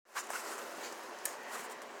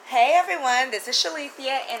Hey everyone, this is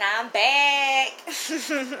Shalithia and I'm back.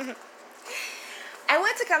 I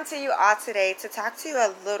want to come to you all today to talk to you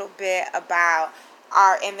a little bit about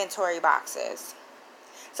our inventory boxes.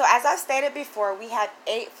 So as I've stated before, we have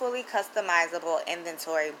 8 fully customizable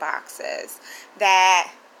inventory boxes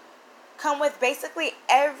that come with basically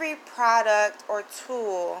every product or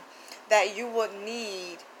tool that you would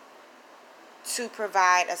need to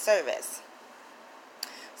provide a service.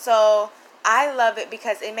 So I love it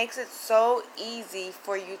because it makes it so easy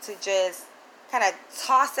for you to just kind of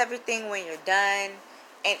toss everything when you're done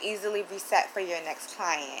and easily reset for your next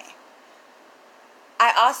client.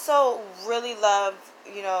 I also really love,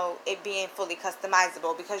 it being fully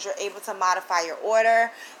customizable because you're able to modify your order.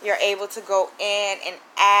 You're able to go in and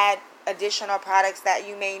add additional products that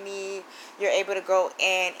you may need. You're able to go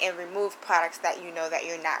in and remove products that you know that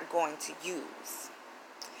you're not going to use.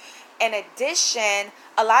 In addition,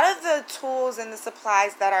 a lot of the tools and the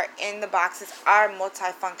supplies that are in the boxes are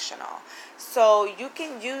multifunctional. So you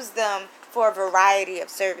can use them for a variety of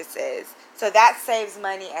services. So that saves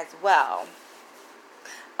money as well.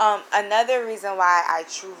 Another reason why I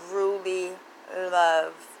truly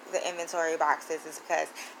love the inventory boxes is because,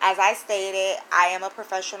 as I stated, I am a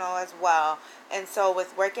professional as well. And so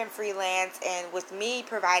with working freelance and with me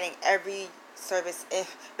providing every service,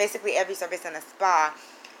 basically every service in a spa,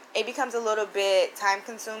 it becomes a little bit time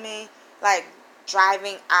consuming, like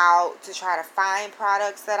driving out to try to find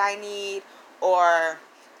products that I need or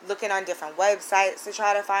looking on different websites to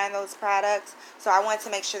try to find those products. So I wanted to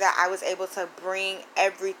make sure that I was able to bring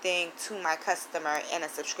everything to my customer in a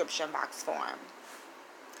subscription box form.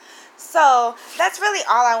 So that's really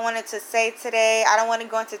all I wanted to say today. I don't want to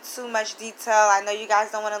go into too much detail. I know you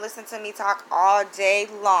guys don't want to listen to me talk all day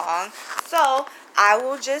long. So I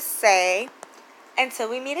will just say, until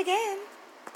we meet again.